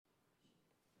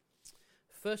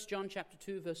1 John chapter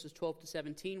 2, verses 12 to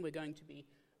 17. We're going to be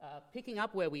picking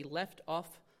up where we left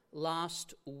off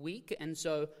last week. And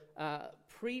so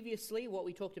previously, what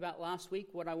we talked about last week,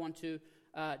 what I want to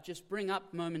just bring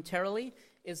up momentarily,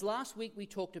 is last week we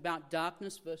talked about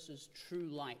darkness versus true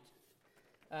light.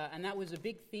 And that was a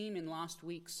big theme in last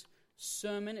week's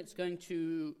sermon. It's going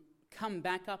to come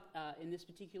back up in this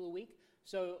particular week.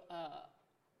 So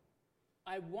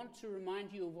I want to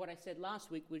remind you of what I said last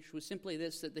week, which was simply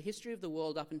this, that the history of the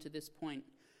world up until this point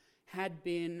had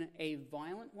been a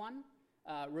violent one.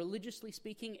 Religiously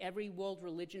speaking, every world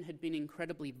religion had been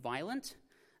incredibly violent,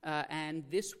 and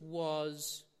this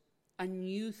was a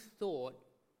new thought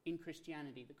in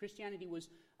Christianity. The Christianity was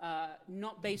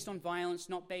not based on violence,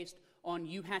 not based on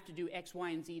you have to do X, Y,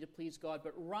 and Z to please God,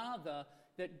 but rather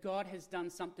that God has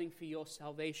done something for your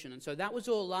salvation. And so that was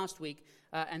all last week,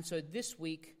 and so this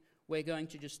week we're going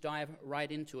to just dive right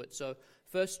into it. So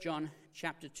 1 John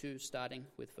chapter 2, starting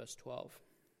with verse 12.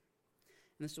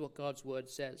 And this is what God's word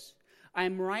says. I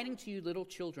am writing to you, little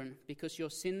children, because your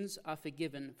sins are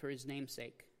forgiven for his name's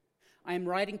sake. I am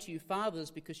writing to you,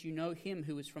 fathers, because you know him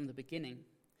who is from the beginning.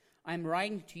 I am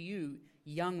writing to you,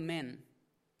 young men,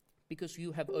 because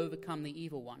you have overcome the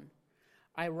evil one.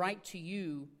 I write to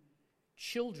you,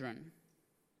 children,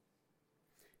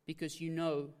 because you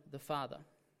know the Father.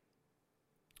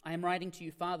 I am writing to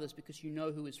you, fathers, because you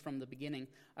know who is from the beginning.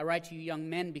 I write to you, young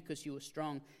men, because you are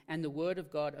strong, and the word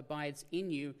of God abides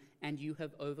in you, and you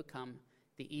have overcome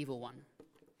the evil one.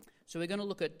 So we're going to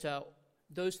look at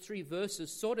those three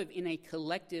verses sort of in a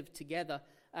collective together.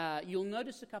 You'll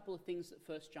notice a couple of things that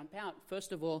first jump out.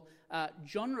 First of all,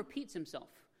 John repeats himself.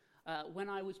 When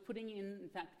I was putting in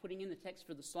the text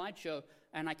for the slideshow,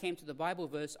 and I came to the Bible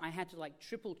verse, I had to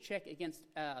triple check against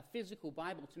a physical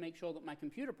Bible to make sure that my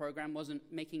computer program wasn't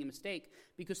making a mistake,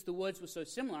 because the words were so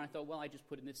similar. I thought, well, I just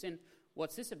put this in.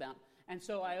 What's this about? And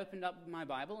so I opened up my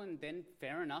Bible, and then,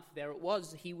 fair enough, there it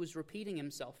was. He was repeating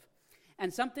himself.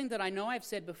 And something that I know I've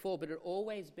said before, but it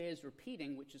always bears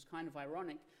repeating, which is kind of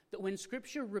ironic, that when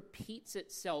Scripture repeats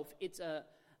itself, it's a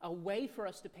way for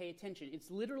us to pay attention. It's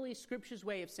literally Scripture's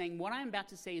way of saying, what I'm about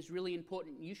to say is really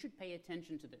important. You should pay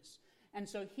attention to this. And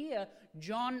so here,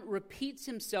 John repeats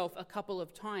himself a couple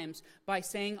of times by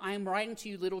saying, I am writing to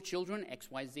you, little children,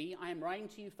 XYZ. I am writing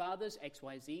to you, fathers,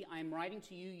 XYZ. I am writing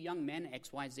to you, young men,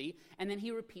 XYZ. And then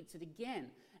he repeats it again.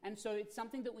 And so it's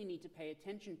something that we need to pay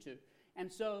attention to.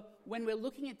 And so when we're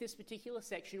looking at this particular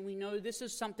section, we know this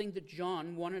is something that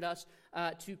John wanted us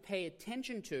to pay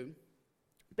attention to.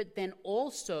 But then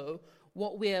also,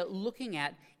 what we're looking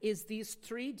at is these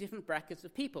three different brackets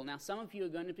of people. Now, some of you are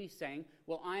going to be saying,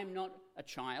 well, I am not a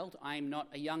child, I am not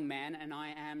a young man, and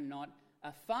I am not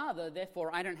a father,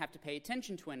 therefore I don't have to pay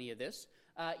attention to any of this.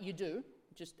 You do,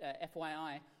 just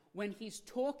FYI. When he's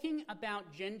talking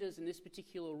about genders in this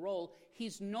particular role,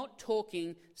 he's not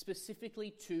talking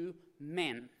specifically to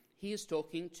men. He is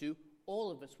talking to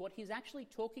all of us. What he's actually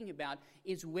talking about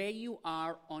is where you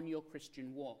are on your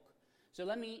Christian walk. So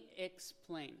let me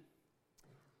explain.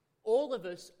 All of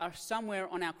us are somewhere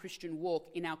on our Christian walk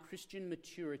in our Christian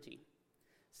maturity.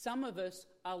 Some of us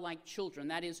are like children.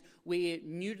 That is, we're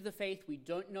new to the faith. We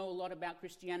don't know a lot about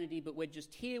Christianity, but we're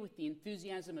just here with the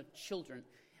enthusiasm of children.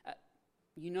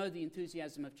 You know the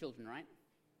enthusiasm of children, right?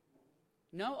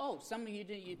 No? Oh, some of you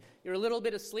do. You're a little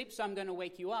bit asleep, so I'm going to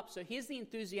wake you up. So here's the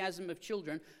enthusiasm of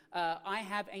children. I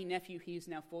have a nephew. He's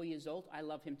now 4 years old. I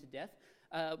love him to death.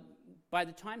 By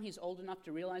the time he's old enough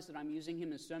to realize that I'm using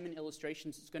him as sermon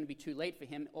illustrations, it's going to be too late for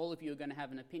him. All of you are going to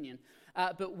have an opinion.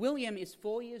 But William is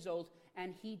 4 years old,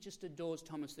 and he just adores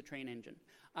Thomas the Train Engine.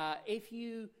 If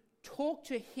you talk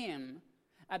to him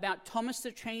about Thomas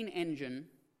the Train Engine,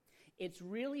 it's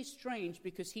really strange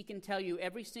because he can tell you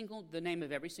the name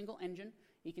of every single engine.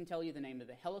 He can tell you the name of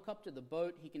the helicopter, the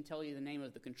boat. He can tell you the name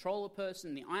of the controller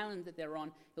person, the island that they're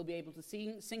on. He'll be able to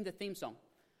sing the theme song.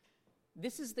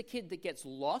 This is the kid that gets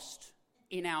lost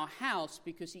in our house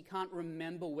because he can't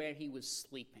remember where he was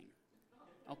sleeping.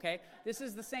 Okay? This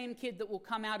is the same kid that will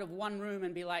come out of one room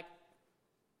and be like,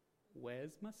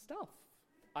 where's my stuff?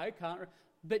 I can't.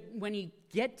 But when you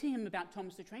get to him about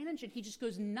Thomas the Train Engine, he just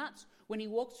goes nuts. When he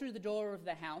walks through the door of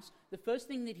the house, the first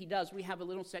thing that he does, we have a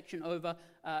little section over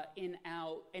in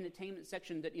our entertainment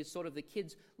section that is sort of the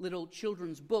kids' little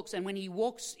children's books. And when he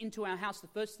walks into our house, the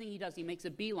first thing he does, he makes a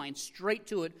beeline straight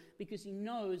to it because he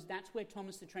knows that's where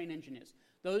Thomas the Train Engine is.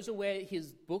 Those are where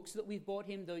his books that we've bought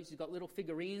him, he's got little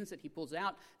figurines that he pulls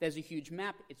out. There's a huge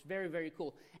map. It's very, very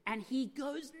cool. And he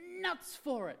goes nuts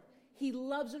for it. He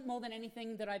loves it more than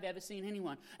anything that I've ever seen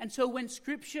anyone. And so when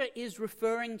Scripture is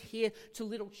referring here to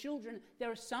little children,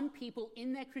 there are some people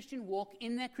in their Christian walk,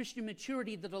 in their Christian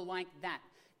maturity that are like that.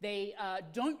 They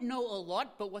don't know a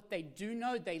lot, but what they do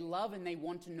know, they love and they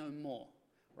want to know more.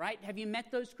 Right? Have you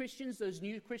met those Christians, those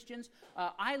new Christians?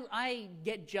 I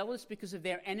get jealous because of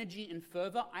their energy and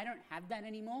fervor. I don't have that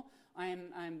anymore.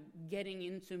 I'm getting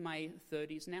into my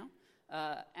 30s now,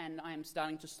 and I'm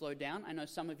starting to slow down. I know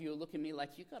some of you are looking at me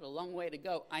like, you've got a long way to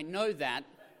go. I know that.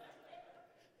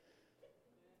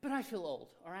 But I feel old,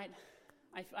 all right?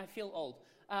 I feel old.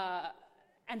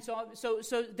 And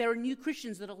so there are new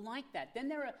Christians that are like that. Then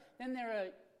there are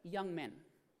young men,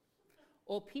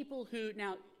 or people who,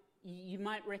 now, you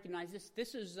might recognize this.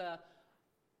 This is,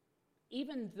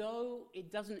 even though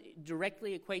it doesn't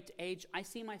directly equate to age, I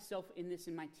see myself in this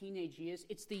in my teenage years.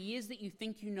 It's the years that you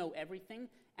think you know everything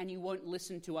and you won't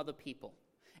listen to other people,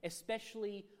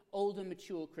 especially older,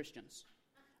 mature Christians.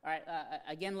 All right,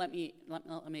 again, let me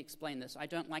explain this. I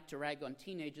don't like to rag on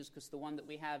teenagers because the one that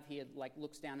we have here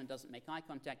looks down and doesn't make eye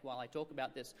contact while I talk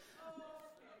about this.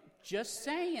 Just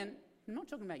saying. I'm not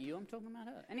talking about you. I'm talking about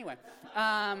her. Anyway.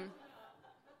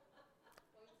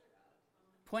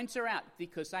 Points are out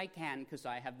because I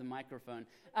have the microphone.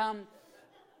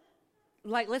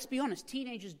 Let's be honest,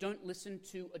 teenagers don't listen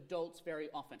to adults very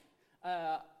often.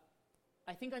 I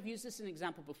think I've used this as an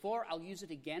example before. I'll use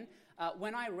it again.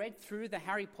 When I read through the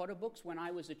Harry Potter books when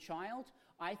I was a child,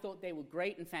 I thought they were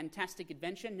great and fantastic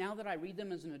adventure. Now that I read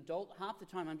them as an adult, half the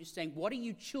time I'm just saying, what are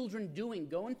you children doing?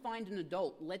 Go and find an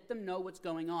adult. Let them know what's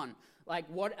going on.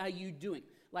 What are you doing?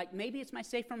 Maybe it's my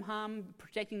safe from harm,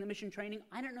 protecting the mission training.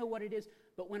 I don't know what it is.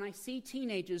 But when I see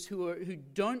teenagers who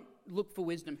don't look for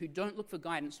wisdom, who don't look for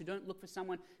guidance, who don't look for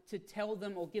someone to tell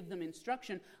them or give them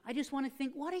instruction, I just want to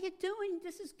think, what are you doing?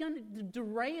 This is going to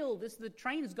derail. The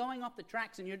train's going off the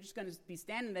tracks, and you're just going to be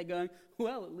standing there going,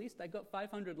 well, at least I got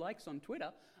 500 likes on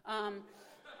Twitter. And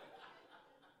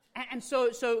so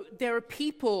there are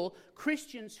people,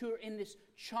 Christians, who are in this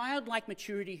childlike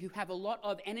maturity, who have a lot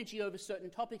of energy over certain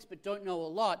topics but don't know a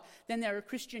lot. Then there are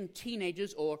Christian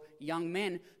teenagers or young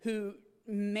men who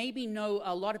maybe know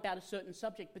a lot about a certain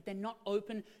subject, but they're not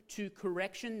open to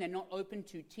correction. They're not open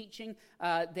to teaching.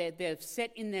 They're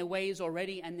set in their ways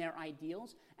already and their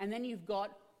ideals. And then you've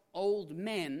got old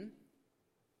men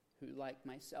who, like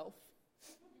myself,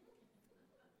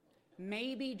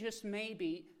 maybe, just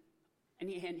maybe,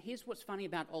 and here's what's funny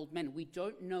about old men. We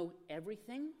don't know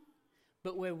everything,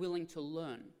 but we're willing to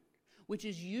learn, which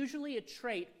is usually a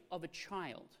trait of a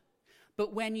child.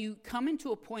 But when you come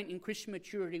into a point in Christian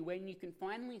maturity when you can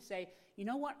finally say, you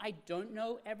know what, I don't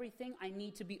know everything. I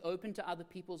need to be open to other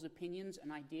people's opinions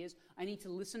and ideas. I need to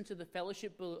listen to the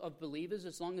fellowship of believers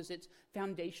as long as it's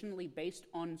foundationally based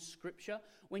on Scripture.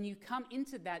 When you come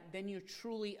into that, then you're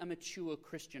truly a mature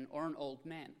Christian or an old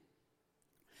man.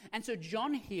 And so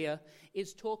John here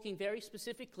is talking very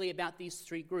specifically about these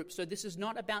three groups. So this is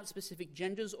not about specific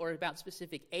genders or about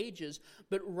specific ages,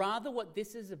 but rather what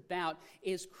this is about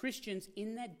is Christians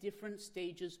in their different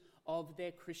stages of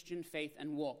their Christian faith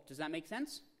and walk. Does that make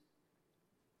sense?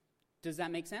 Does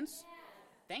that make sense?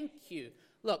 Yes. Thank you.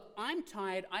 Look, I'm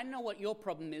tired. I don't know what your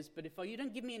problem is, but if you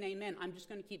don't give me an amen, I'm just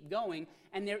going to keep going.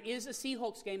 And there is a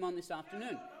Seahawks game on this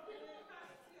afternoon.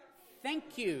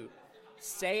 Thank you.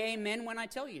 Say amen when I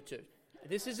tell you to.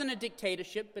 This isn't a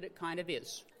dictatorship, but it kind of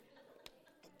is.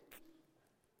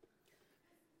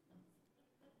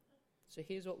 So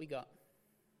here's what we got.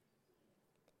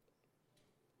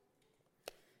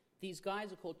 These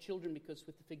guys are called children because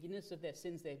with the forgiveness of their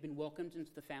sins, they've been welcomed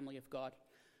into the family of God.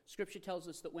 Scripture tells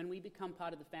us that when we become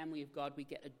part of the family of God, we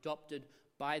get adopted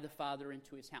by the Father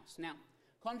into his house. Now,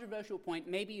 controversial point,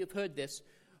 maybe you've heard this.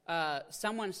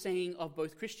 Someone saying of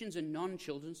both Christians and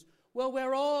non-children's, well,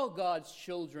 we're all God's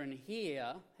children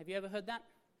here. Have you ever heard that?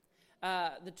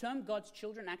 The term God's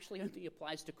children actually only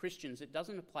applies to Christians. It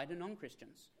doesn't apply to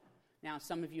non-Christians. Now,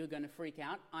 some of you are going to freak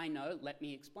out. I know. Let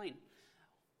me explain.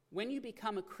 When you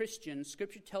become a Christian,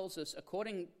 Scripture tells us,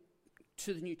 according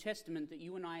to the New Testament, that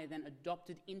you and I are then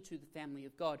adopted into the family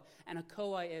of God and are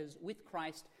co-heirs with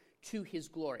Christ to his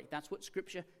glory. That's what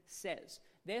Scripture says.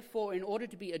 Therefore, in order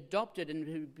to be adopted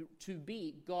and to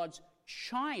be God's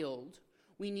child,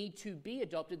 we need to be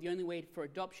adopted. The only way for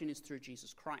adoption is through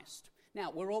Jesus Christ.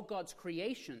 Now, we're all God's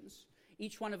creations.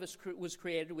 Each one of us was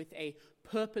created with a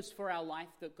purpose for our life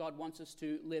that God wants us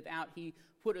to live out. He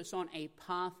put us on a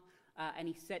path, and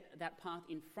he set that path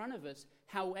in front of us.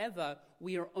 However,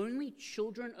 we are only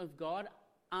children of God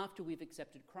after we've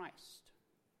accepted Christ.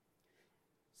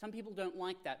 Some people don't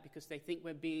like that because they think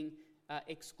we're being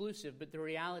exclusive, but the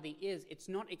reality is it's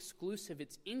not exclusive,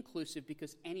 it's inclusive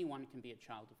because anyone can be a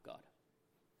child of God.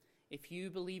 If you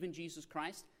believe in Jesus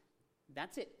Christ,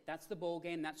 That's it. That's the ball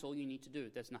game. That's all you need to do.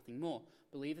 There's nothing more.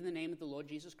 Believe in the name of the Lord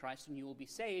Jesus Christ and you will be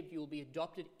saved. You will be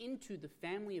adopted into the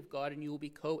family of God and you will be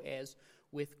co-heirs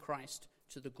with Christ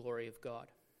to the glory of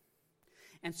God.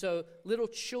 And so little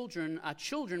children are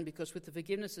children because with the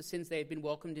forgiveness of sins they have been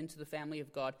welcomed into the family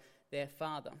of God, their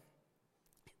Father.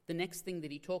 The next thing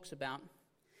that he talks about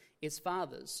is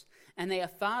fathers. And they are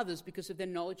fathers because of their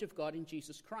knowledge of God in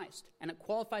Jesus Christ. And it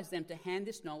qualifies them to hand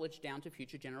this knowledge down to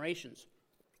future generations.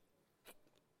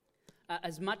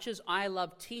 As much as I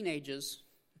love teenagers,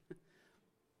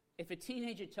 if a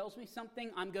teenager tells me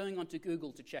something, I'm going onto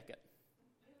Google to check it.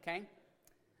 Okay?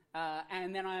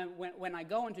 And then when I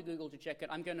go onto Google to check it,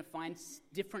 I'm going to find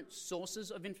different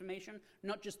sources of information,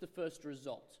 not just the first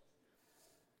result.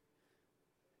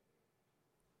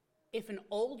 If an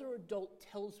older adult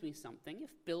tells me something, if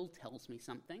Bill tells me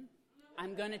something,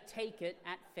 I'm going to take it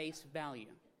at face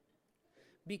value.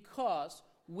 Because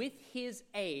with his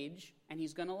age, and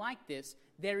he's going to like this,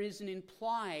 there is an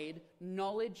implied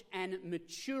knowledge and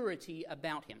maturity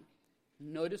about him.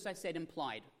 Notice I said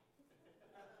implied.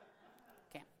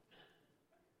 Okay.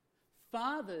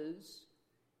 Fathers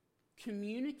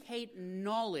communicate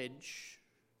knowledge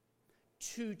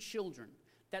to children.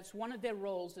 That's one of their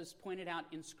roles as pointed out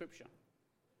in Scripture.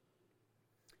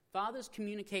 Fathers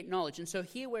communicate knowledge. And so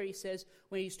here where he says,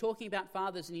 when he's talking about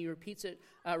fathers, and he repeats it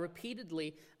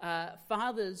repeatedly,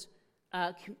 fathers,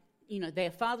 they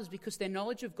are fathers because their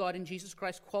knowledge of God in Jesus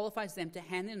Christ qualifies them to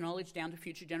hand their knowledge down to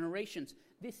future generations.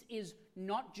 This is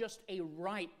not just a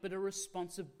right, but a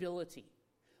responsibility.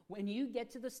 When you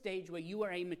get to the stage where you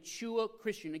are a mature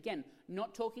Christian, again,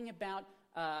 not talking about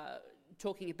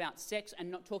sex and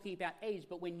not talking about age,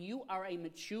 but when you are a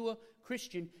mature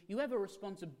Christian, you have a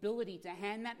responsibility to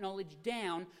hand that knowledge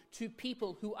down to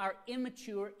people who are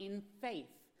immature in faith.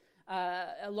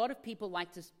 A lot of people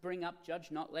like to bring up,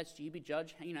 judge not, lest ye be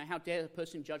judged. How dare a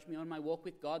person judge me on my walk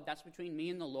with God? That's between me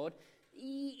and the Lord.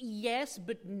 Yes,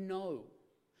 but no.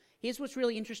 Here's what's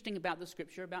really interesting about the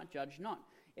scripture about judge not.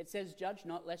 It says, judge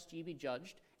not, lest ye be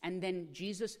judged. And then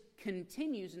Jesus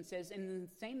continues and says, in the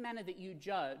same manner that you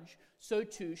judge, so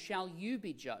too shall you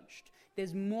be judged.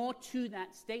 There's more to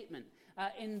that statement.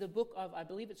 In the book of, I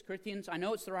believe it's Corinthians, I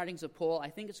know it's the writings of Paul, I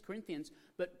think it's Corinthians,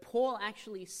 but Paul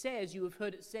actually says, you have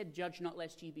heard it said, judge not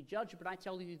lest ye be judged, but I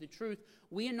tell you the truth,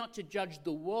 we are not to judge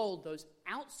the world, those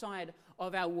outside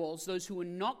of our walls, those who are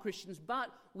not Christians, but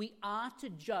we are to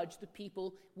judge the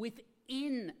people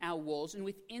within our walls and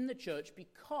within the church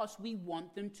because we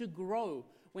want them to grow.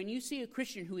 When you see a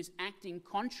Christian who is acting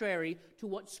contrary to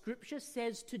what Scripture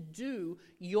says to do,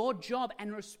 your job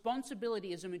and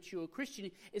responsibility as a mature Christian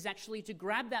is actually to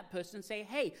grab that person and say,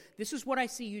 hey, this is what I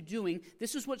see you doing.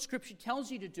 This is what Scripture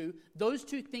tells you to do. Those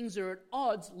two things are at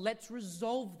odds. Let's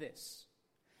resolve this.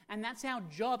 And that's our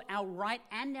job, our right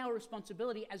and our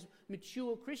responsibility as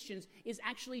mature Christians is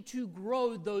actually to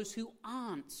grow those who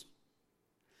aren't.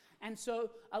 And so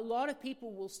a lot of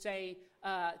people will say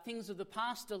things of the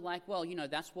pastor like, well,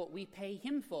 that's what we pay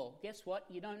him for. Guess what?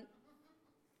 You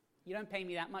don't pay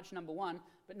me that much, number one.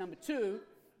 But number two,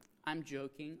 I'm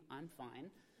joking. I'm fine.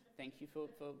 Thank you for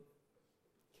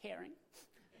caring.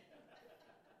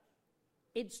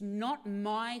 It's not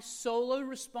my solo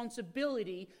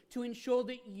responsibility to ensure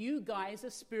that you guys are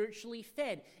spiritually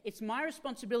fed. It's my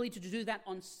responsibility to do that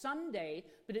on Sunday,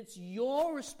 but it's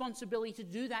your responsibility to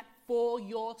do that for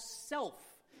yourself.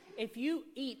 If you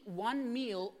eat one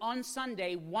meal on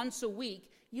Sunday once a week,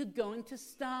 you're going to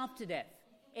starve to death.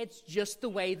 It's just the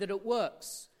way that it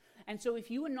works. And so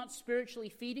if you are not spiritually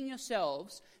feeding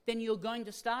yourselves, then you're going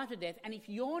to starve to death. And if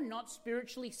you're not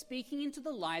spiritually speaking into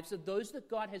the lives of those that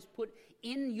God has put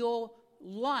in your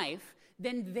life,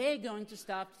 then they're going to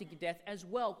starve to death as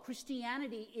well.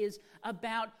 Christianity is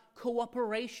about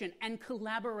cooperation and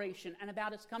collaboration and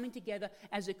about us coming together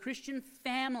as a Christian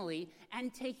family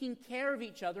and taking care of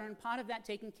each other. And part of that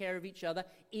taking care of each other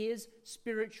is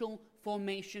spiritual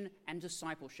formation and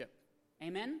discipleship.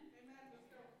 Amen?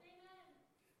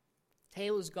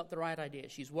 Taylor's got the right idea.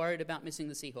 She's worried about missing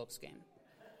the Seahawks game.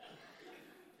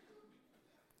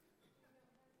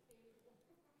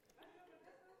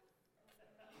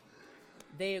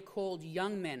 They are called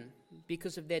young men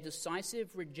because of their decisive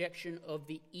rejection of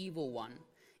the evil one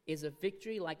is a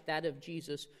victory like that of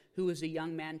Jesus, who as a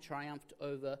young man triumphed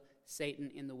over Satan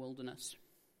in the wilderness.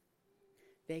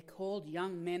 They're called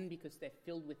young men because they're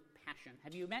filled with passion.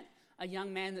 Have you met a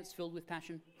young man that's filled with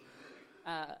passion?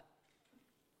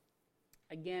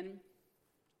 Again,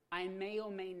 I may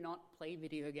or may not play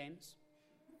video games.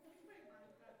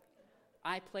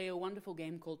 I play a wonderful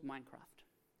game called Minecraft.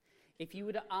 If you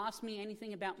were to ask me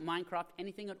anything about Minecraft,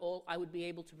 anything at all, I would be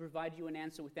able to provide you an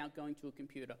answer without going to a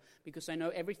computer, because I know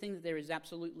everything that there is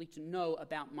absolutely to know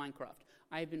about Minecraft.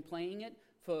 I have been playing it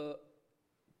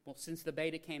since the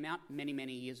beta came out many,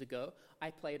 many years ago.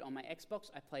 I play it on my Xbox,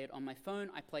 I play it on my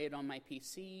phone, I play it on my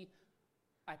PC,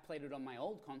 I played it on my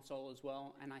old console as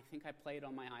well, and I think I play it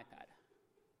on my iPad.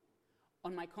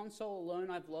 On my console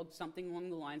alone, I've logged something along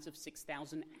the lines of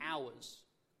 6,000 hours.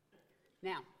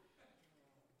 Now,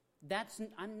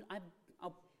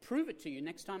 I'll prove it to you.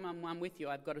 Next time I'm with you,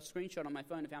 I've got a screenshot on my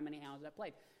phone of how many hours I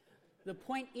played. The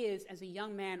point is, as a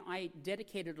young man, I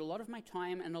dedicated a lot of my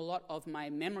time and a lot of my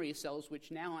memory cells,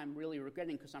 which now I'm really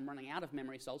regretting because I'm running out of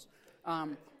memory cells,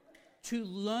 to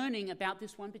learning about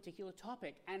this one particular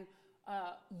topic. And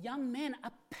young men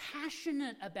are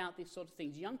passionate about these sort of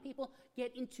things. Young people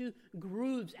get into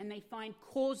grooves and they find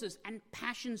causes and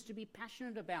passions to be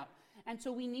passionate about. And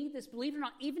so we need this, believe it or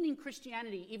not, even in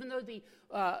Christianity, even though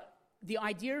the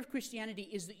idea of Christianity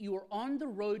is that you are on the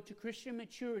road to Christian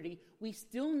maturity, we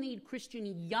still need Christian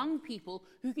young people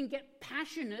who can get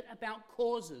passionate about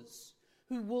causes,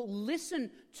 who will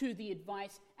listen to the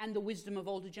advice and the wisdom of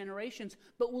older generations,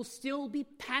 but will still be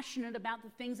passionate about the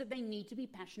things that they need to be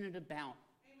passionate about.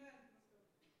 Amen.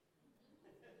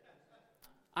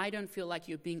 I don't feel like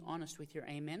you're being honest with your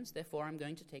amens, therefore I'm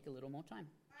going to take a little more time.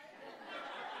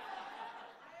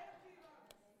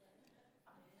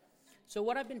 So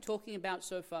what I've been talking about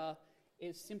so far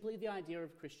is simply the idea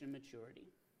of Christian maturity.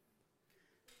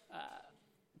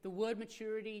 The word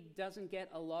maturity doesn't get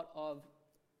a lot of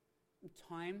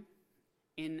time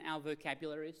in our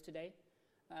vocabularies today.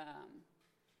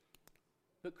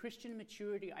 But Christian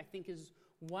maturity, I think, is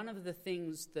one of the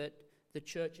things that the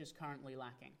church is currently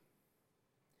lacking.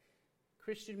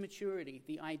 Christian maturity,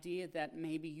 the idea that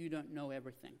maybe you don't know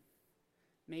everything.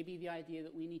 Maybe the idea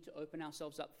that we need to open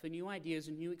ourselves up for new ideas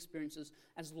and new experiences,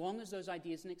 as long as those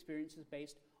ideas and experiences are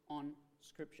based on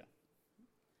Scripture.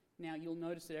 Now, you'll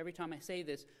notice that every time I say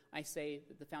this, I say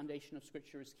that the foundation of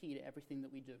Scripture is key to everything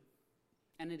that we do.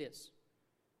 And it is.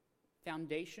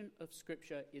 Foundation of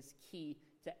Scripture is key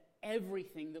to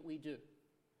everything that we do.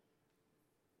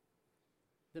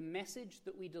 The message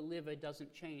that we deliver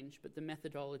doesn't change, but the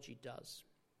methodology does.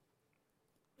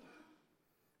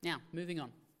 Now, moving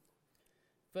on.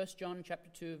 1 John chapter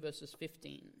 2, verses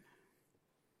 15.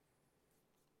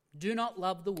 Do not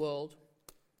love the world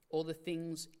or the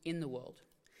things in the world.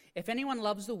 If anyone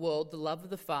loves the world, the love of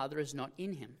the Father is not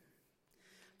in him.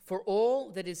 For all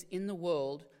that is in the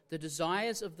world, the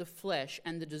desires of the flesh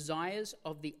and the desires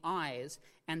of the eyes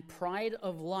and pride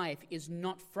of life is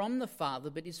not from the Father,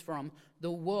 but is from the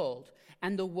world.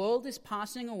 And the world is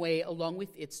passing away along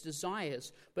with its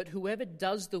desires. But whoever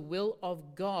does the will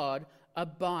of God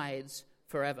abides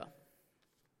forever.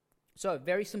 So,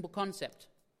 very simple concept.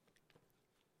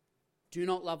 Do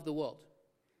not love the world.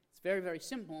 It's very, very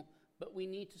simple, but we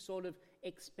need to sort of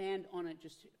expand on it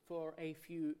just for a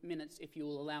few minutes, if you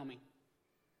will allow me.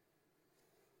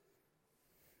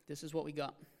 This is what we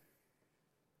got.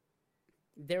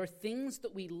 There are things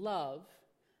that we love,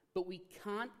 but we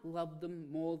can't love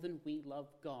them more than we love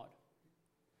God.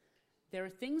 There are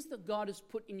things that God has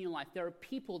put in your life. There are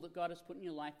people that God has put in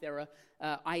your life. There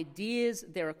are ideas,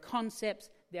 there are concepts,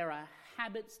 there are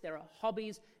habits, there are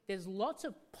hobbies. There's lots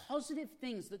of positive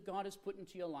things that God has put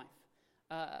into your life.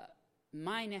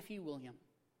 My nephew, William,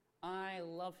 I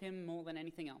love him more than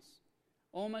anything else.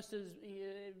 Almost as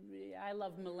I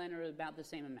love Milena about the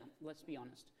same amount, let's be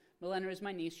honest. Milena is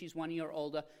my niece. She's 1 year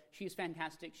older. She's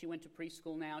fantastic. She went to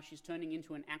preschool now. She's turning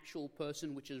into an actual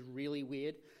person, which is really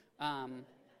weird.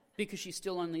 Because she's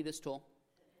still only this tall.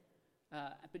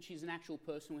 But she's an actual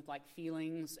person with like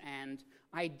feelings and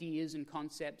ideas and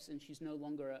concepts, and she's no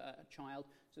longer a child.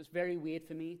 So it's very weird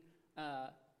for me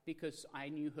because I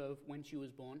knew her when she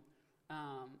was born.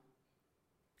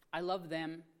 I love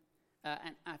them,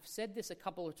 and I've said this a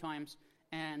couple of times,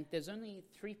 and there's only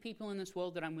 3 people in this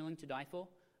world that I'm willing to die for.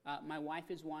 My wife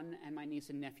is one, and my niece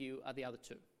and nephew are the other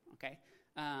 2, okay?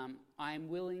 I'm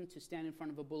willing to stand in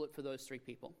front of a bullet for those 3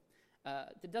 people.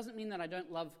 That doesn't mean that I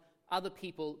don't love other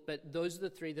people, but those are the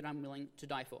 3 that I'm willing to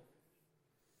die for.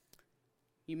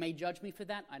 You may judge me for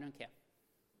that. I don't care.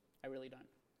 I really don't.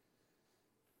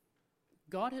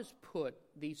 God has put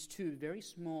these 2 very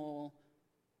small,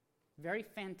 very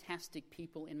fantastic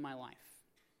people in my life.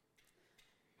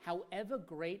 However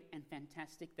great and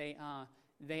fantastic they are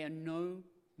no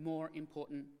more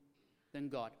important than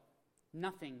God.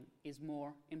 Nothing is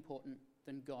more important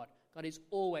than God. God is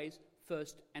always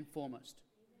first and foremost.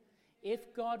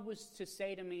 If God was to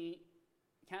say to me,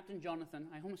 Captain Jonathan,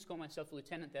 I almost call myself a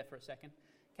lieutenant there for a second.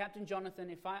 Captain Jonathan,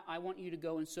 if I want you to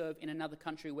go and serve in another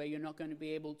country where you're not going to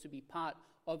be able to be part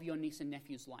of your niece and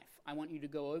nephew's life. I want you to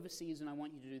go overseas and I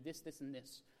want you to do this, this, and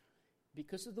this.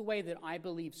 Because of the way that I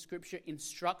believe Scripture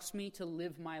instructs me to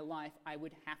live my life, I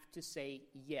would have to say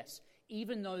yes,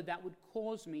 even though that would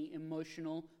cause me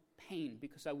emotional pain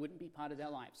because I wouldn't be part of their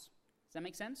lives. Does that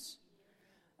make sense?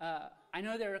 I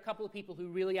know there are a couple of people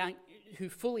who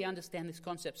fully understand this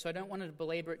concept, so I don't want to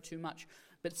belabor it too much.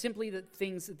 But simply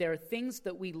there are things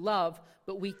that we love,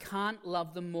 but we can't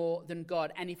love them more than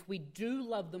God. And if we do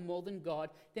love them more than God,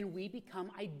 then we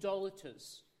become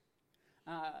idolaters.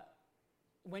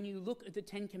 When you look at the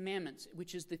Ten Commandments,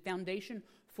 which is the foundation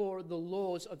for the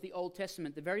laws of the Old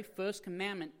Testament, the very first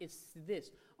commandment is this: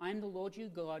 I am the Lord your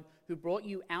God who brought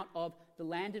you out of the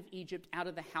land of Egypt, out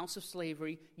of the house of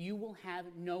slavery. You will have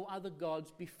no other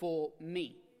gods before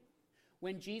me.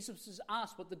 When Jesus was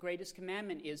asked what the greatest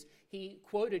commandment is, he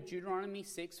quoted Deuteronomy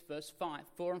 6, verse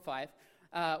 4 and 5,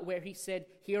 where he said,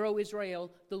 Hear, O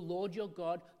Israel, the Lord your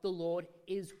God, the Lord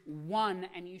is one,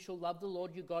 and you shall love the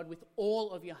Lord your God with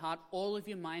all of your heart, all of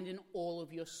your mind, and all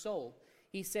of your soul.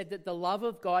 He said that the love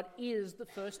of God is the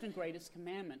first and greatest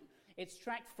commandment. It's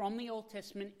tracked from the Old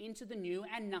Testament into the New,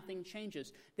 and nothing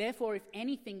changes. Therefore, if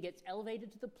anything gets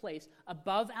elevated to the place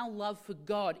above our love for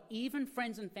God, even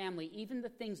friends and family, even the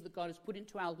things that God has put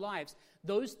into our lives,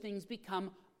 those things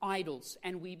become idols,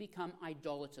 and we become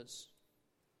idolaters.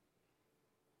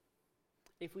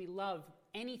 If we love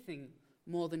anything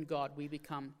more than God, we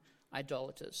become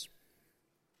idolaters.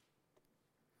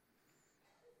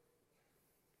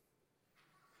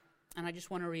 And I just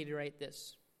want to reiterate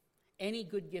this. Any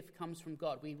good gift comes from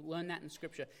God. We learn that in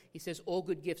Scripture. He says all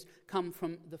good gifts come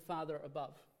from the Father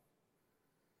above.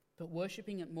 But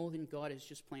worshipping it more than God is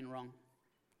just plain wrong.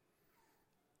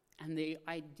 And the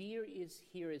idea is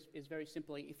very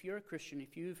simply, if you're a Christian,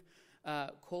 if you've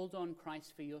called on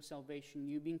Christ for your salvation,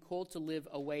 you've been called to live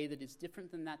a way that is different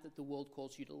than that the world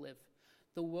calls you to live.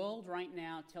 The world right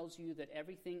now tells you that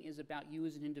everything is about you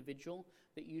as an individual,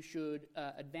 that you should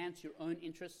advance your own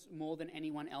interests more than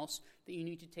anyone else, that you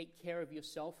need to take care of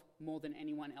yourself more than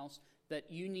anyone else, that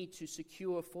you need to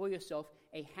secure for yourself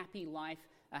a happy life,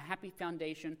 a happy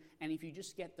foundation, and if you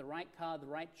just get the right car, the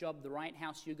right job, the right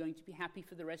house, you're going to be happy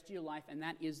for the rest of your life, and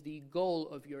that is the goal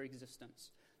of your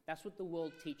existence. That's what the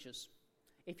world teaches.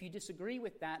 If you disagree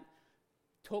with that,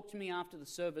 talk to me after the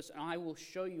service, and I will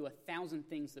show you 1,000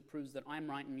 things that proves that I'm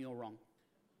right and you're wrong.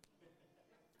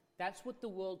 That's what the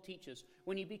world teaches.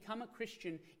 When you become a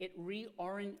Christian, it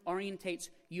reorientates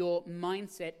your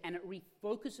mindset, and it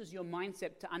refocuses your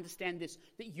mindset to understand this,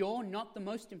 that you're not the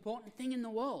most important thing in the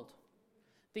world.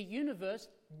 The universe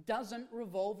doesn't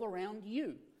revolve around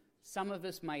you. Some of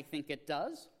us may think it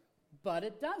does, but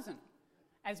it doesn't.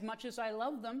 As much as I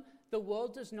love them, the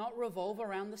world does not revolve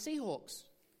around the Seahawks.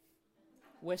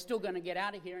 We're still going to get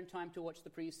out of here in time to watch the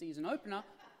preseason opener,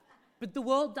 but the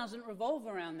world doesn't revolve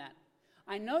around that.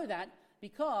 I know that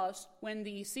because when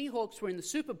the Seahawks were in the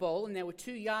Super Bowl and they were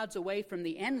 2 yards away from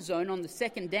the end zone on the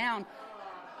second down,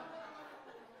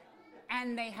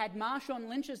 and they had Marshawn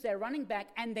Lynch as their running back,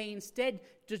 and they instead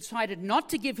decided not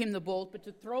to give him the ball, but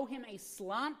to throw him a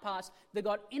slant pass that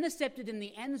got intercepted in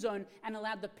the end zone and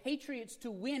allowed the Patriots to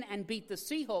win and beat the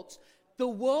Seahawks, the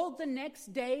world the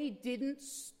next day didn't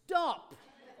stop.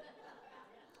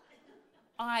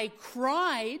 I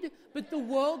cried, but the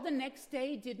world the next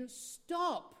day didn't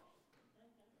stop.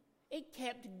 It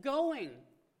kept going.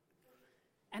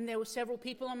 And there were several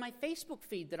people on my Facebook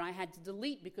feed that I had to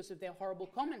delete because of their horrible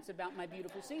comments about my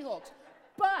beautiful Seahawks.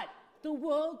 But the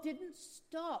world didn't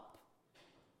stop.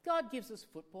 God gives us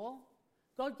football.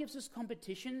 God gives us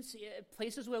competitions,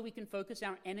 places where we can focus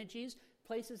our energies,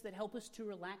 places that help us to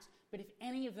relax. But if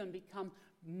any of them become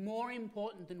more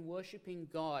important than worshiping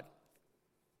God,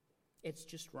 it's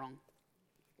just wrong.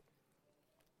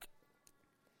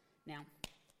 Now,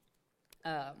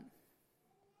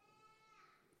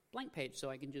 blank page so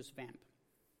I can just vamp.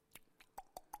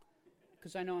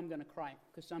 Because I know I'm going to cry,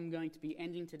 because I'm going to be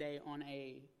ending today on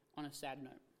a sad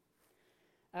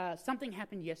note. Something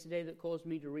happened yesterday that caused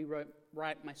me to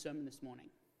rewrite my sermon this morning.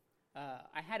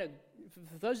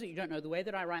 For those of you who don't know, the way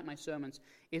that I write my sermons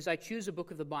is I choose a book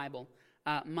of the Bible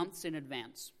months in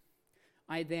advance.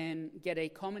 I then get a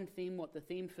common theme, what the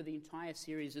theme for the entire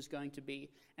series is going to be,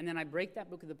 and then I break that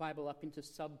book of the Bible up into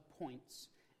sub-points,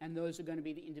 and those are going to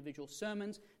be the individual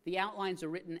sermons. The outlines are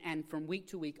written, and from week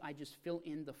to week, I just fill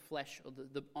in the flesh or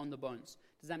on the bones.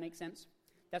 Does that make sense?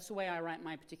 That's the way I write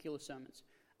my particular sermons.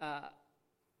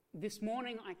 This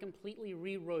morning, I completely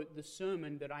rewrote the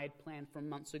sermon that I had planned from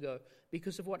months ago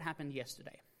because of what happened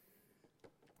yesterday.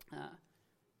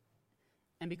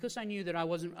 And because I knew that I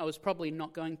was probably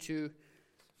not going to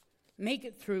make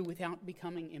it through without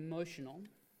becoming emotional,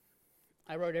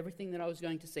 I wrote everything that I was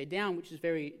going to say down, which is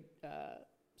very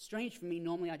strange for me.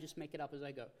 Normally I just make it up as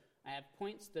I go. I have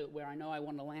points where I know I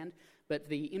want to land, but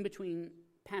the in-between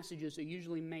passages are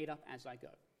usually made up as I go.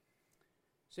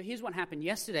 So here's what happened.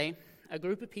 Yesterday, a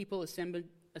group of people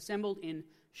assembled in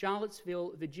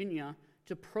Charlottesville, Virginia,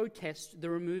 to protest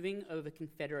the removing of a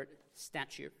Confederate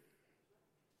statue.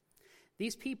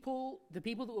 These people, the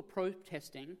people that were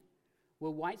protesting,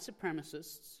 were white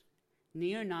supremacists,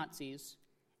 neo-Nazis,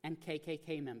 and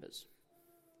KKK members.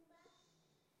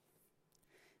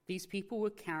 These people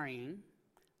were carrying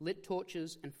lit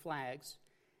torches and flags,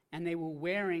 and they were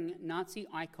wearing Nazi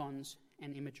icons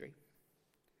and imagery.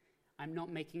 I'm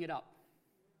not making it up.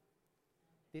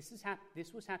 This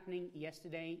was happening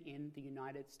yesterday in the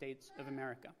United States of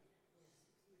America.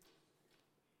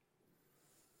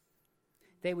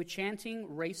 They were chanting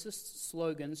racist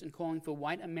slogans and calling for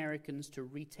white Americans to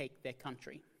retake their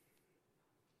country.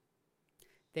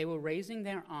 They were raising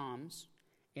their arms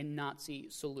in Nazi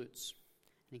salutes.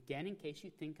 And again, in case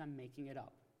you think I'm making it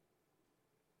up,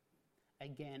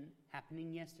 again,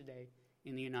 happening yesterday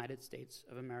in the United States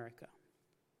of America.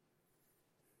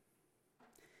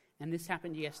 And this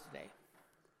happened yesterday.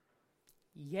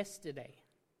 Yesterday.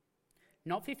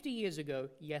 Not 50 years ago,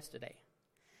 yesterday.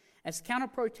 As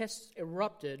counter-protests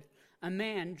erupted, a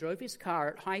man drove his car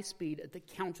at high speed at the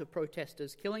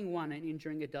counter-protesters, killing one and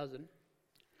injuring a dozen.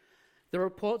 The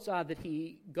reports are that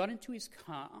he got into his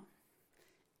car,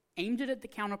 aimed it at the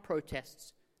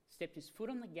counter-protests, stepped his foot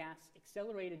on the gas,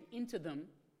 accelerated into them,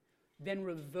 then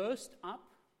reversed up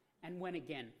and went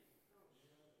again.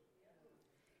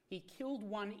 He killed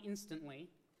one instantly.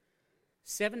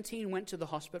 17 went to the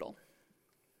hospital.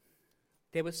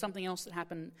 There was something else that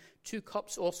happened. 2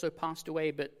 cops also passed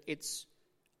away, but it's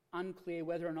unclear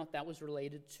whether or not that was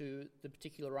related to the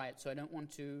particular riot. So I don't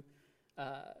want to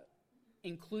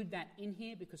include that in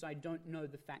here because I don't know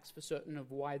the facts for certain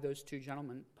of why those 2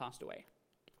 gentlemen passed away.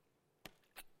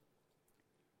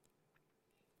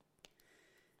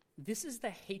 This is the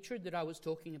hatred that I was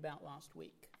talking about last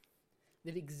week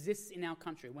that exists in our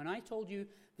country. When I told you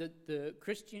that the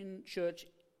Christian church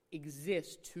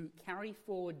exists to carry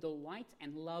forward the light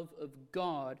and love of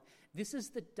God, this is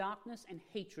the darkness and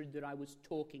hatred that I was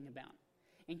talking about.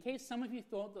 In case some of you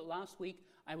thought that last week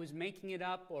I was making it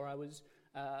up or I was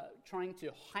trying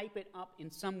to hype it up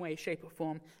in some way, shape, or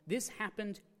form, this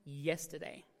happened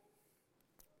yesterday.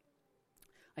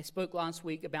 I spoke last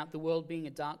week about the world being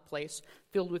a dark place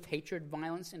filled with hatred,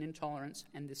 violence, and intolerance,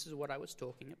 and this is what I was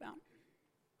talking about.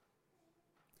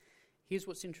 Here's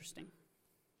what's interesting.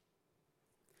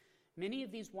 Many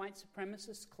of these white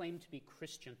supremacists claim to be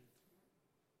Christian.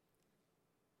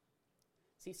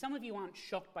 See, some of you aren't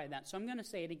shocked by that, so I'm going to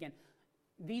say it again.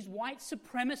 These white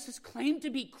supremacists claim to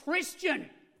be Christian.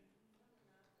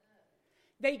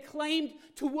 They claimed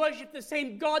to worship the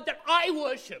same God that I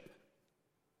worship.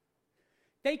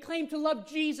 They claim to love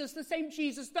Jesus, the same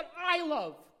Jesus that I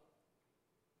love.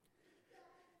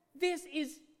 This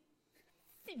is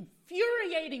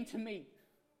infuriating to me.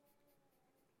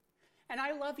 And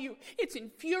I love you. It's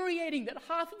infuriating that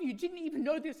half of you didn't even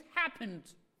know this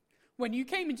happened when you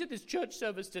came into this church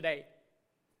service today.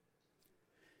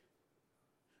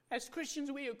 As Christians,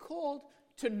 we are called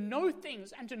to know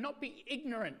things and to not be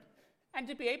ignorant and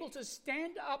to be able to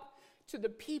stand up to the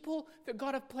people that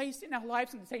God have placed in our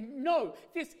lives and say, no,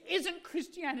 this isn't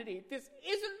Christianity. This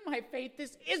isn't my faith.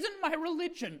 This isn't my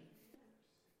religion.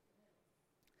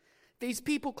 These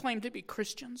people claim to be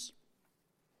Christians.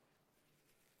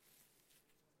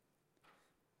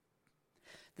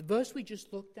 The verse we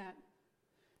just looked at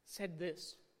said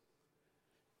this: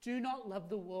 do not love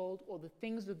the world or the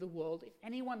things of the world. If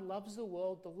anyone loves the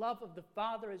world, the love of the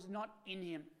Father is not in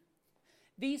him.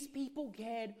 These people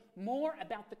cared more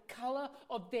about the color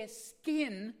of their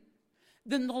skin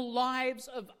than the lives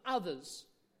of others.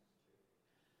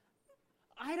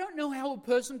 I don't know how a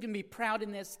person can be proud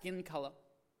in their skin color.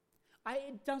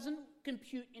 It doesn't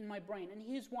compute in my brain, and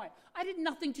here's why. I did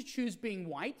nothing to choose being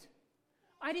white.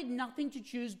 I did nothing to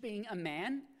choose being a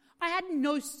man. I had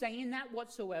no say in that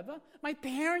whatsoever. My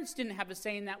parents didn't have a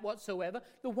say in that whatsoever.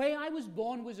 The way I was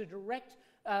born was a direct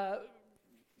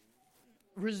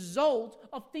result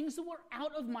of things that were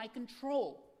out of my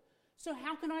control. So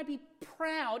how can I be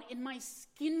proud in my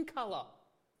skin color?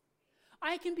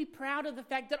 I can be proud of the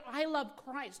fact that I love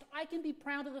Christ. I can be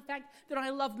proud of the fact that I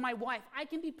love my wife. I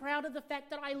can be proud of the fact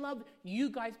that I love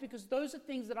you guys, because those are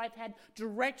things that I've had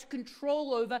direct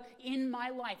control over in my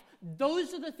life.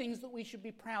 Those are the things that we should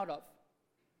be proud of.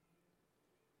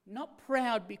 Not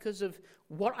proud because of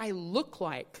what I look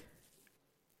like.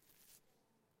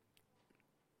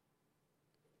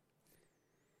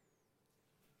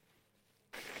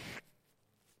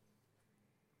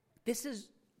 This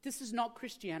is not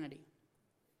Christianity.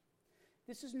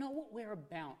 This is not what we're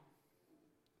about.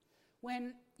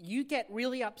 When you get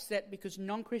really upset because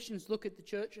non-Christians look at the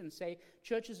church and say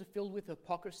churches are filled with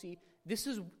hypocrisy, this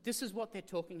is what they're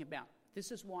talking about.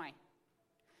 This is why.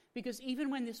 Because even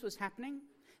when this was happening,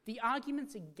 the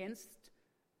arguments against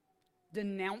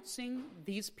denouncing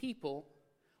these people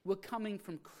were coming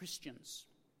from Christians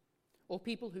or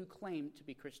people who claimed to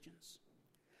be Christians.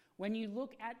 When you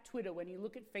look at Twitter, when you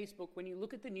look at Facebook, when you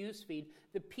look at the news feed,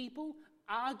 the people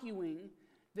arguing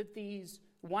that these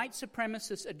white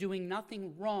supremacists are doing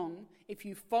nothing wrong, if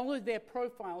you follow their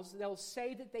profiles, they'll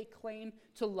say that they claim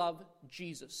to love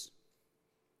Jesus.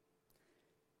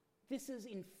 This is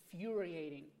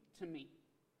infuriating to me.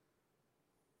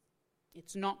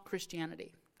 It's not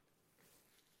Christianity.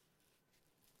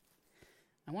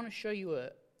 I want to show you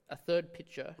a third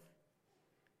picture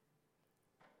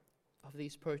of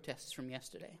these protests from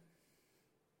yesterday.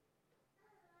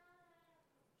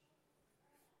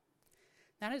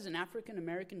 That is an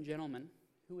African-American gentleman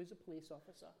who is a police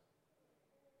officer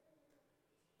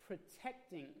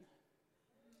protecting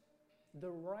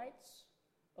the rights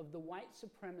of the white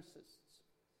supremacists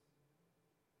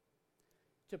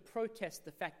to protest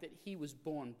the fact that he was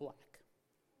born black.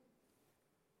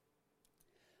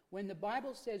 When the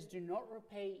Bible says, do not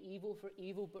repay evil for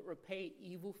evil, but repay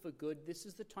evil for good, this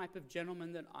is the type of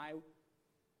gentleman that I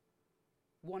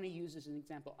want to use as an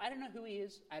example. I don't know who he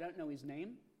is. I don't know his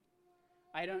name.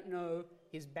 I don't know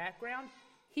his background.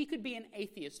 He could be an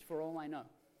atheist for all I know.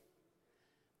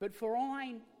 But for all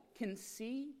I can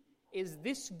see is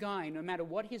this guy, no matter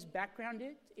what his background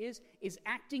is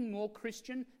acting more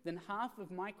Christian than half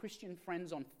of my Christian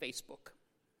friends on Facebook.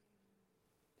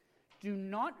 Do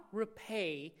not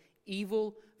repay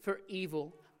evil for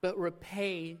evil, but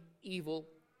repay evil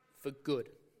for good.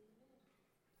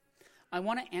 I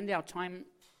want to end our time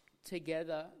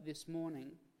together this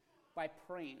morning by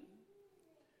praying.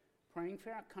 Praying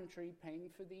for our country, praying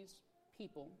for these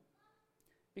people.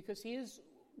 Because here's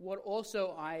what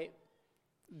also I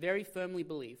very firmly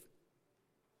believe.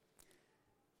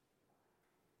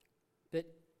 That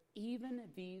even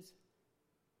these...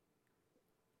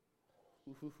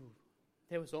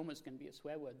 There was almost going to be a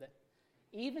swear word there.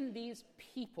 Even these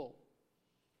people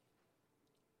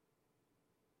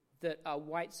that are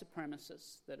white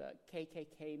supremacists, that are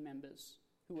KKK members,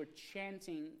 who are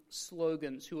chanting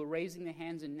slogans, who are raising their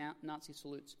hands in Nazi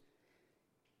salutes,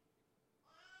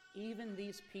 even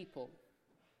these people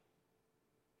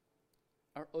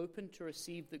are open to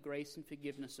receive the grace and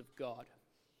forgiveness of God.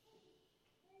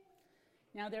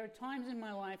 Now, there are times in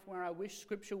my life where I wish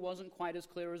Scripture wasn't quite as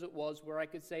clear as it was, where I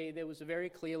could say there was a very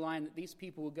clear line that these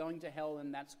people were going to hell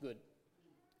and that's good.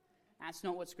 That's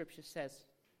not what Scripture says.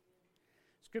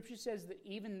 Scripture says that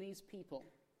even these people,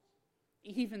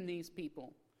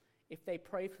 if they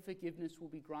pray for forgiveness, will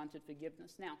be granted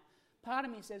forgiveness. Now, part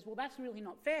of me says, well, that's really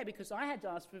not fair because I had to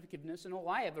ask for forgiveness and all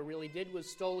I ever really did was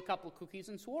stole a couple of cookies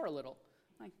and swore a little.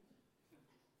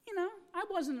 I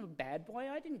wasn't a bad boy.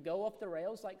 I didn't go off the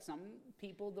rails like some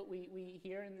people that we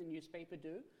hear in the newspaper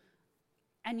do.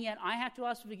 And yet I have to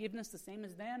ask for forgiveness the same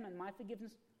as them, and my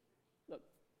forgiveness... Look,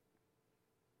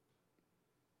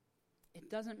 it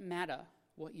doesn't matter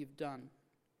what you've done.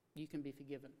 You can be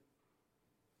forgiven.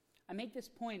 I make this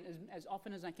point as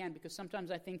often as I can because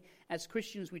sometimes I think as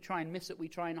Christians we try and miss it. We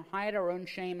try and hide our own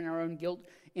shame and our own guilt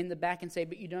in the back and say,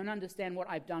 but you don't understand what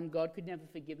I've done. God could never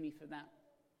forgive me for that.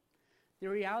 The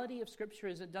reality of Scripture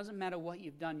is it doesn't matter what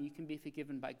you've done, you can be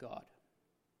forgiven by God.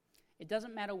 It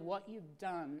doesn't matter what you've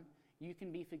done, you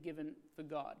can be forgiven for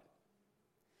God.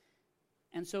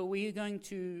 And so we are going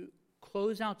to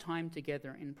close our time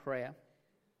together in prayer.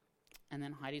 And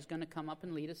then Heidi's going to come up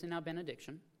and lead us in our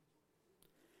benediction.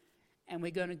 And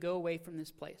we're going to go away from this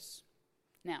place.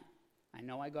 Now, I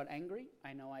know I got angry,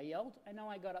 I know I yelled, I know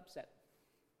I got upset.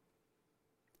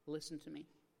 Listen to me.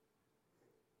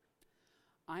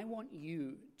 I want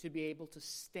you to be able to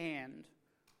stand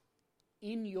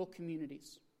in your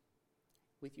communities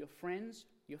with your friends,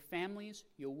 your families,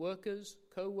 your workers,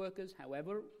 co-workers,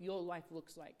 however your life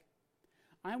looks like.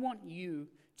 I want you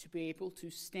to be able to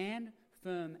stand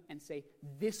firm and say,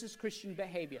 this is Christian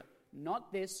behavior,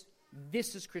 not this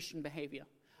is Christian behavior.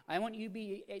 I want you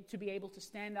to be able to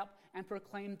stand up and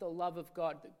proclaim the love of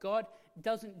God, that God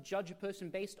doesn't judge a person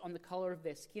based on the color of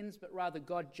their skins, but rather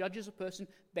God judges a person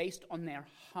based on their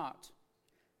heart.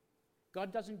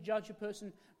 God doesn't judge a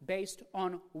person based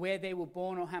on where they were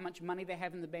born or how much money they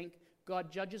have in the bank.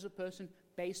 God judges a person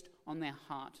based on their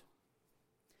heart.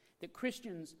 That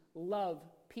Christians love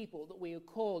people, that we are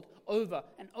called over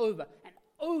and over and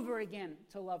over again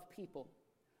to love people.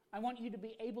 I want you to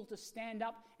be able to stand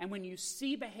up, and when you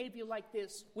see behavior like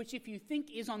this, which if you think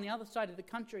is on the other side of the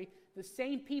country, the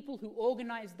same people who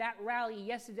organized that rally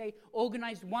yesterday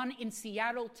organized one in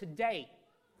Seattle today.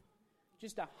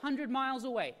 Just 100 miles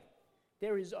away,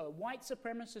 there is a white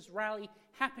supremacist rally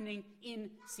happening in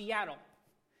Seattle.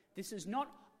 This is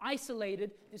not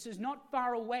isolated. This is not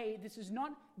far away. This is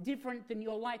not different than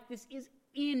your life. This is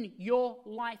in your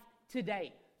life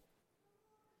today.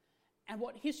 And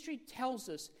what history tells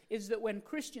us is that when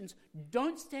Christians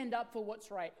don't stand up for what's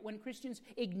right, when Christians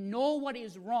ignore what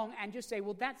is wrong and just say,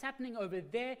 well, that's happening over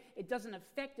there, it doesn't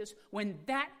affect us, when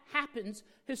that happens,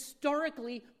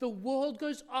 historically, the world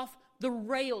goes off the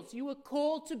rails. You are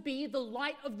called to be the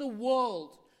light of the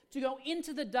world, to go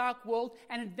into the dark world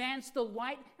and advance the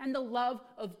light and the love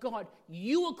of God.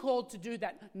 You are called to do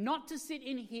that, not to sit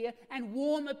in here and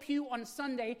warm a pew on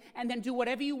Sunday and then do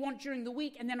whatever you want during the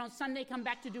week and then on Sunday come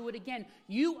back to do it again.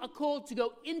 You are called to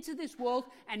go into this world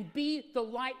and be the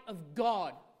light of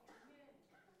God.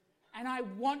 And I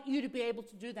want you to be able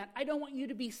to do that. I don't want you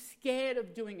to be scared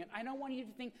of doing it. I don't want you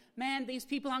to think, man, these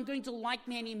people aren't going to like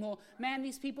me anymore. Man,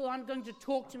 these people aren't going to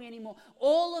talk to me anymore.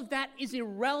 All of that is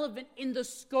irrelevant in the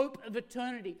scope of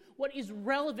eternity. What is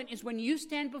relevant is when you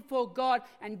stand before God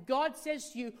and God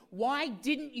says to you, why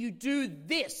didn't you do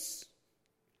this?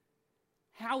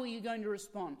 How are you going to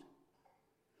respond?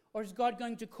 Or is God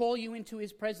going to call you into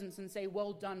his presence and say,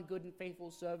 well done, good and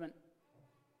faithful servant?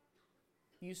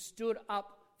 You stood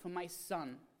up for my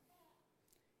son.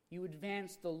 You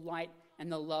advance the light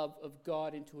and the love of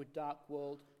God into a dark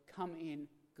world. Come in,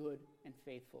 good and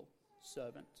faithful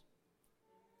servant.